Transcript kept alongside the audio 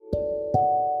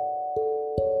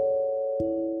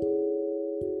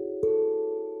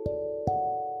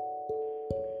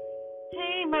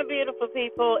beautiful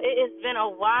people. It has been a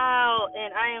while,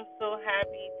 and I am so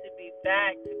happy to be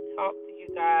back to talk to you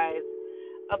guys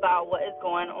about what is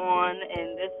going on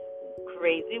in this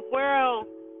crazy world.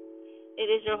 It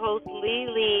is your host,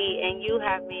 Lily, and you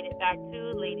have made it back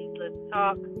to Ladies Let's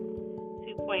Talk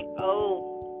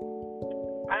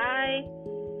 2.0. I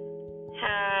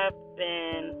have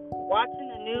been watching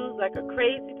the news like a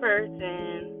crazy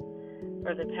person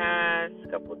for the past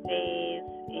couple days,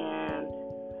 and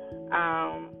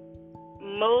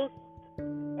most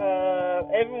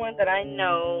everyone that I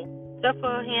know, except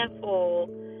for a handful,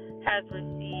 has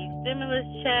received stimulus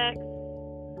checks.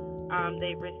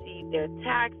 They've received their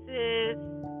taxes.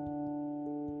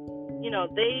 You know,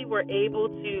 they were able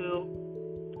to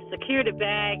secure the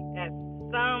bag at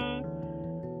some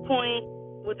point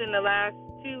within the last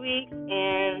 2 weeks,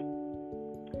 and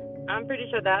I'm pretty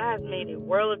sure that has made a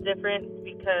world of difference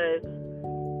because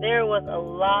there was a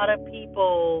lot of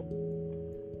people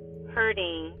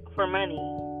hurting for money.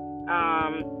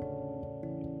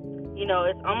 You know,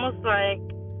 it's almost like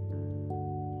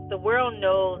the world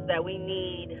knows that we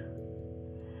need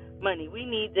money. We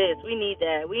need this. We need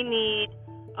that. We need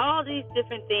all these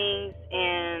different things,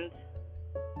 and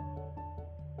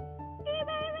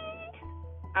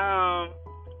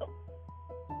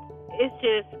it's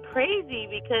just crazy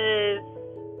because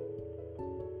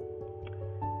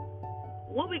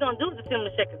what we gonna do with the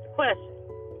stimulus check is the question.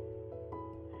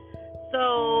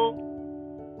 So,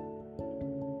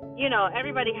 you know,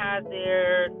 everybody has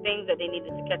their things that they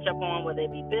needed to catch up on, whether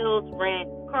it be bills, rent,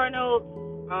 car notes,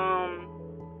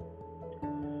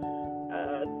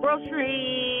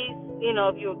 groceries. You know,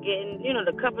 if you're getting, you know,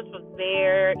 the cupboards was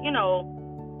bare. You know,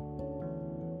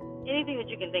 anything that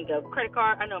you can think of. Credit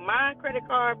card. I know my credit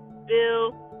card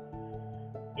bill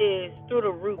is through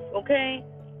the roof. Okay.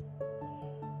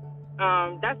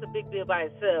 That's a big bill by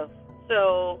itself.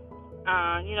 So,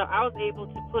 you know, I was able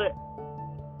to put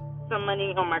some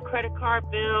money on my credit card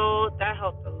bill. That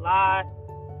helped a lot.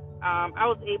 I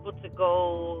was able to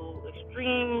go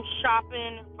extreme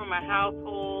shopping for my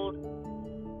household.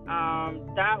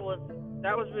 That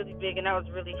was really big, and that was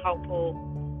really helpful.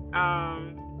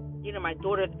 You know, my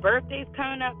daughter's birthday's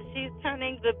coming up. She's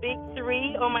turning the big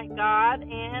 3. Oh my God,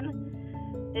 and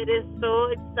it is so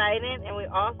exciting. And we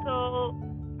also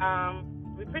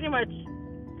we pretty much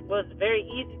was very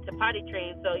easy to potty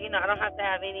train, so you know I don't have to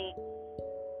have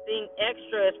anything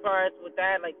extra as far as with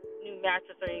that, like new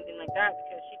mattress or anything like that,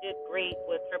 because she did great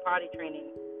with her potty training.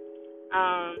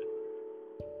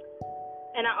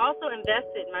 And I also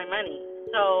invested my money,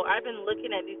 so I've been looking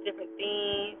at these different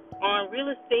things on real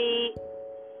estate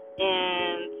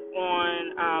and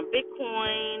on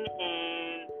Bitcoin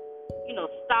and you know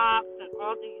stocks and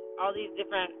all these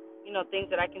different you know things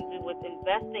that I can do with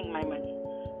investing my money.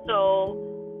 So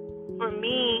for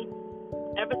me,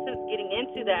 ever since getting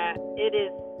into that,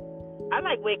 I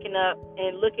like waking up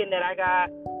and looking that I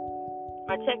got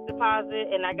my check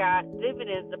deposit and I got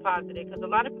dividends deposited, because a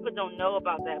lot of people don't know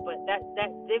about that. But that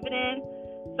dividend,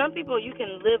 some people, you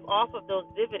can live off of those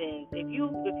dividends. If you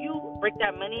break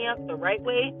that money up the right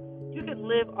way, you can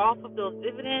live off of those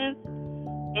dividends.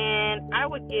 And I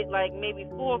would get like maybe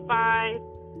 4 or 5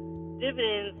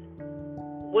 dividends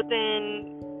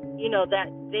within, you know, that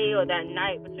day or that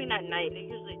night. Between that night, they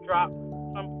usually drop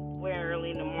somewhere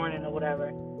early in the morning or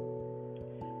whatever.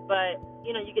 But,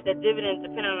 you know, you get that dividend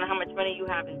depending on how much money you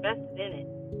have invested in it.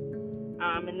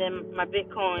 And then my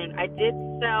Bitcoin, I did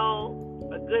sell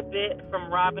a good bit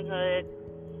from Robinhood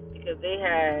because they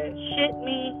had shit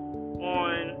me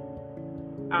on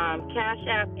Cash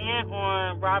App and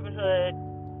on Robinhood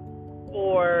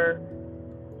for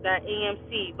that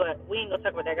AMC. But we ain't going to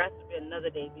talk about that. That has to be another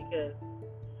day, because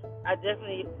I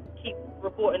definitely keep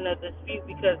reporting the dispute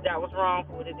because that was wrong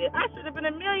for what it did. I should have been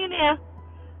a millionaire.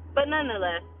 But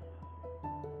nonetheless,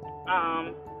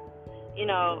 you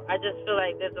know, I just feel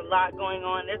like there's a lot going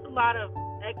on. There's a lot of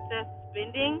excess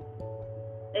spending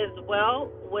as well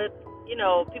with, you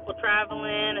know, people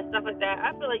traveling and stuff like that.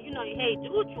 I feel like, you know, hey,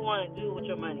 do what you want to do with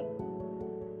your money.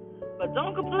 But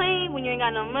don't complain when you ain't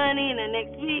got no money and the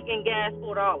next week and gas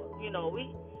 $4. You know,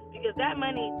 because this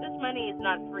money is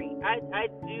not free. I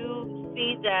do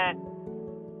see that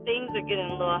things are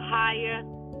getting a little higher,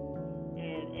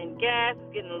 and gas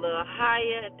is getting a little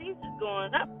higher, and things are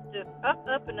going up, just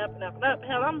up and up and up and up.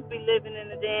 Hell, I'm gonna be living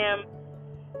in a damn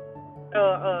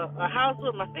a house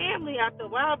with my family after a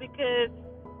while because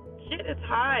shit is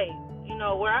high. You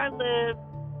know, where I live,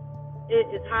 it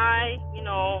is high. You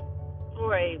know,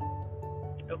 for a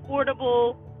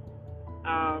affordable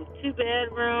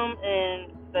 2-bedroom in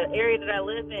the area that I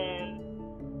live in,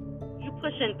 you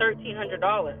pushing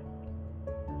 $1,300.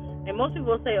 And most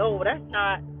people will say, oh, well, that's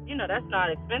not that's not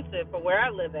expensive for where I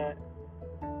live at.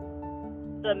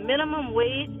 The minimum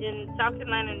wage in South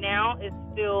Carolina now is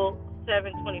still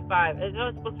 $7.25. I know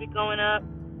it's supposed to be going up,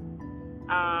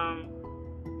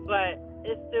 but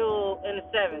it's still in the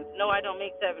sevens. No, I don't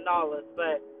make $7,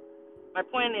 but my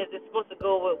point is it's supposed to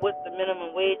go with what the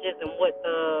minimum wage is and what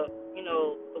the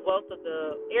wealth of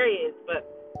the area is. But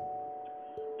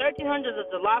 $1,300 is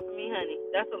a lot for me, honey.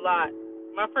 That's a lot.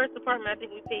 My first apartment, I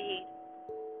think we paid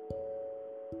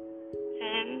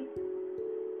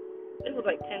it was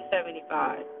like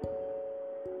 $10.75.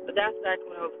 But that's back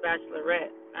when I was a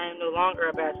bachelorette. I am no longer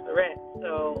a bachelorette.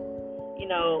 So,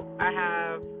 I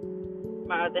have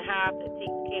my other half that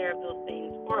takes care of those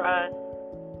things for us.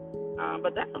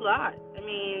 But that's a lot. I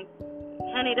mean,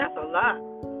 honey, that's a lot.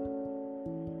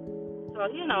 So,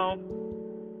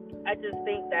 I just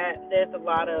think that there's a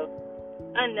lot of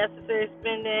unnecessary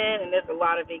spending and there's a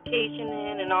lot of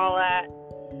vacationing and all that.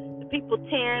 The people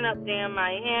tearing up damn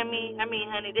Miami. I mean,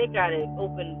 honey, they got it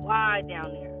open wide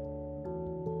down there.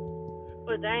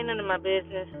 But that ain't none of my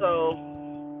business, so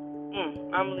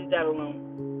I'm going to leave that alone.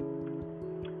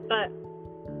 But,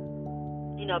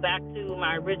 back to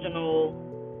my original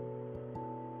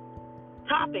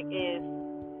topic is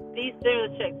these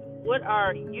stimulus checks. What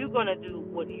are you going to do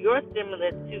with your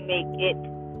stimulus to make it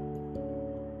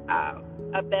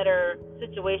a better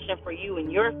situation for you and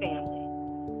your family?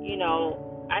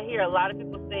 I hear a lot of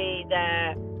people say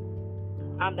that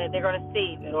they're going to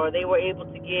save it, or they were able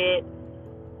to get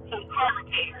some car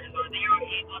repairs, or they were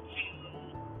able to.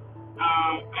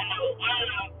 I know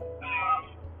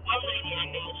one lady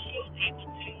I know, she was able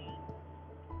to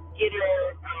get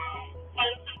her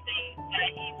son some things that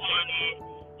he wanted,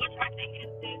 which I think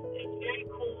is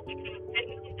very cool because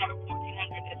technically that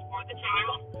 $1,400 is for the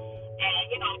child,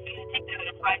 and if you take that as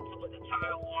a fight to what the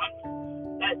child wants,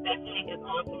 that definitely is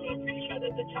awesome. I'm pretty sure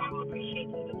that the child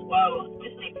appreciates it as well,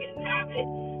 especially if he didn't have it,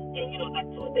 and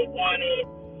that's what they wanted.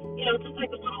 Just like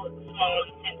a little small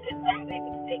incentive, I was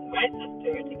able to take my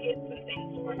sister to get some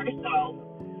things for herself.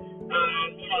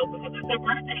 Because it's her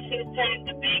birthday, she was turning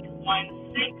the big 1-6,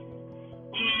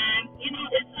 and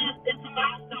it's a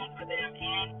milestone for them.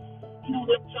 And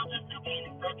with children still being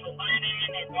in virtual learning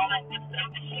and all that good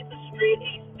stuff, and she's a straight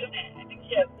A student. I think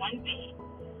she has 1B,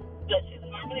 but she's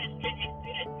normally a straight A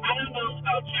student. I don't know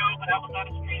about y'all, but I was not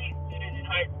a straight A student in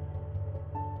high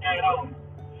school at all.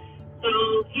 So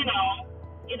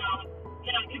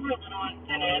give her a little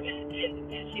incentive,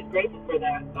 and she's grateful for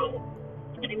that. So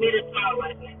it made her smile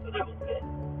last night, so that was good.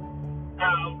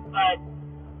 But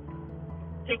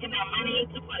taking that money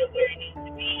to put it where it needs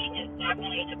to be is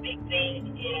definitely a big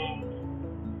thing. And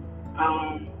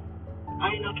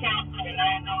I know counselor, and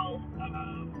I know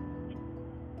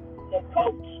the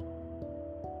coach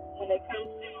when it comes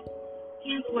to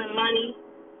handling money.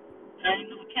 I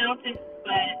know accountant,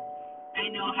 but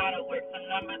I know how to work some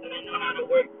numbers, and I know how to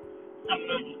work some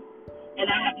money. And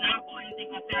I have not bought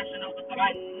anything on Fashion Nova, so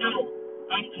I know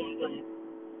I'm doing good.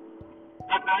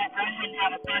 I hadn't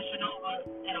had a Fashion Nova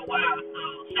in a while, so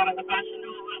shout out to Fashion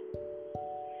Nova.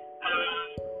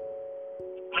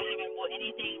 I haven't bought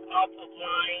anything off of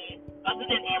line other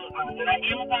than Amazon. And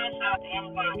Amazon, shout out to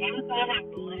Amazon. Amazon has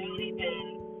literally been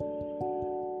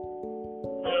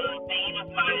the bane of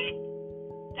my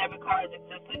debit card's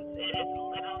existence. It is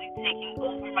literally taking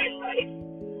over my life.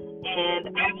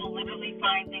 And I will literally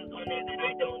find things on there that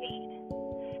I don't need.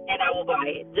 And I will buy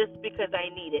it just because I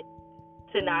need it.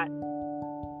 To not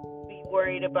be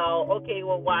worried about,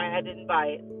 why I didn't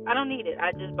buy it. I don't need it.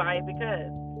 I just buy it because.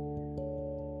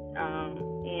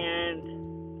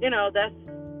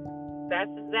 That's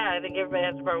just that. I think everybody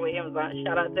has to part with Amazon.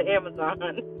 Shout out to Amazon.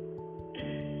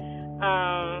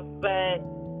 But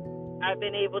I've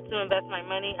been able to invest my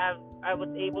money. I was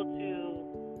able to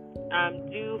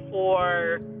do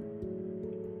for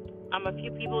a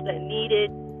few people that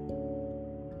needed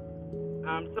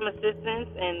some assistance,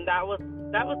 and that was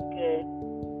good.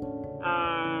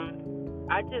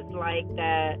 I just like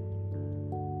that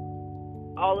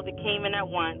all of it came in at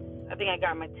once. I think I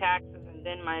got my taxes and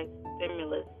then my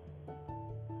stimulus,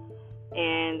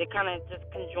 and it kind of just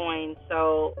conjoined.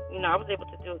 So I was able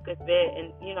to do a good bit,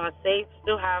 and I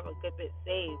still have a good bit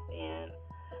saved, and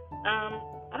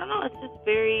I don't know, it's just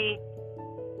very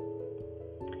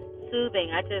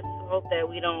soothing. I just hope that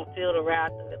we don't feel the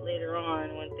wrath of it later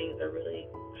on when things are really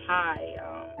high.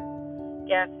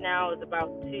 Gas now is about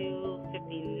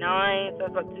 $2.59, so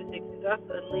that's about $2.60. That's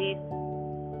at least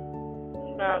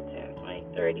about 10, 20,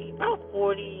 30, about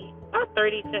 40, about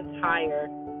 30 cents higher,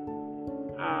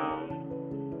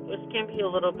 which can be a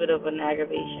little bit of an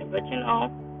aggravation. But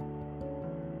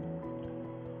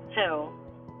hell,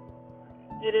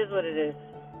 it is what it is.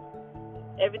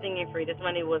 everything ain't free. This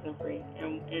money wasn't free,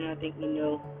 and I think we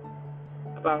knew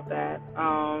about that.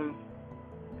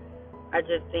 I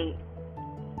just think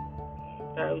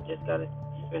that we just gotta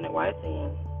spend it wisely,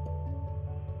 and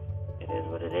it is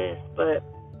what it is. But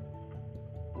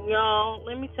y'all,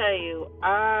 let me tell you,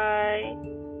 I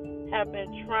have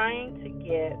been trying to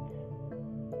get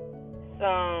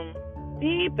some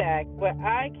feedback, but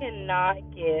I cannot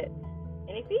get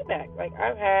any feedback. Like,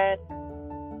 I've had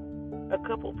a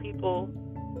couple people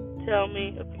tell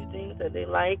me a few things that they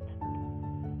liked,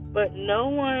 but no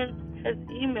one has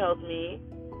emailed me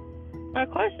my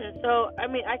questions. So, I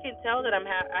mean, I can tell that I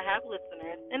have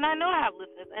listeners, and I know I have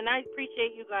listeners, and I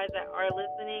appreciate you guys that are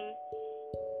listening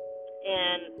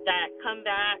and that come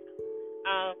back,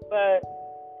 but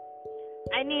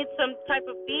I need some type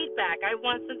of feedback. I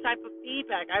want some type of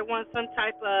feedback. I want some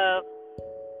type of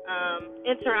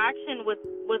interaction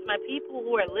with my people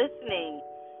who are listening.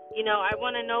 You know, I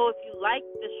want to know if you like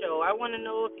the show. I want to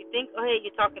know if you think, oh, hey,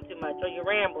 you're talking too much, or you're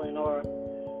rambling, or,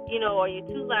 you know, are you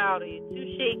too loud, or you're too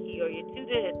shaky, or you're too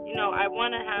this. You know, I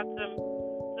want to have some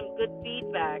good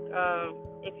feedback.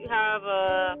 If you have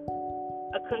a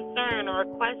concern or a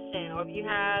question, or if you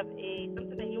have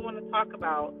something that you want to talk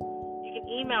about, you can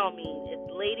email me. It's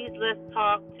Ladies Let's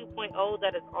Talk 2.0.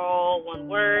 That is all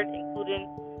one word, including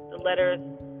the letters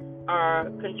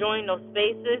conjoined, no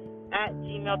spaces, at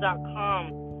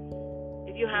gmail.com.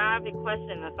 If you have a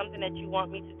question or something that you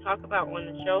want me to talk about on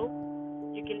the show,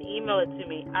 you can email it to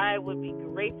me. I would be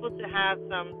grateful to have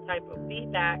some type of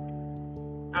feedback,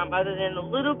 other than the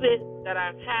little bit that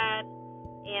I've had.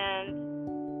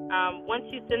 And once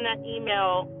you send that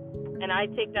email and I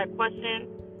take that question,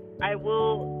 I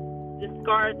will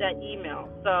discard that email.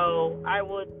 So I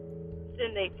would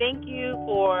send a thank you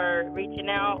for reaching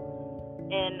out,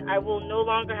 and I will no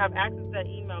longer have access to that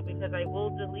email because I will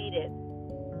delete it,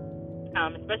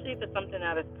 especially if it's something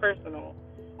that is personal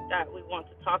that we want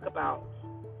to talk about.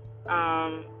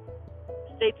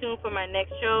 Stay tuned for my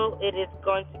next show. It is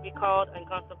going to be called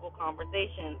Uncomfortable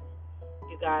Conversations.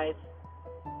 You guys,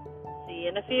 see you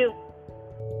in a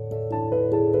few.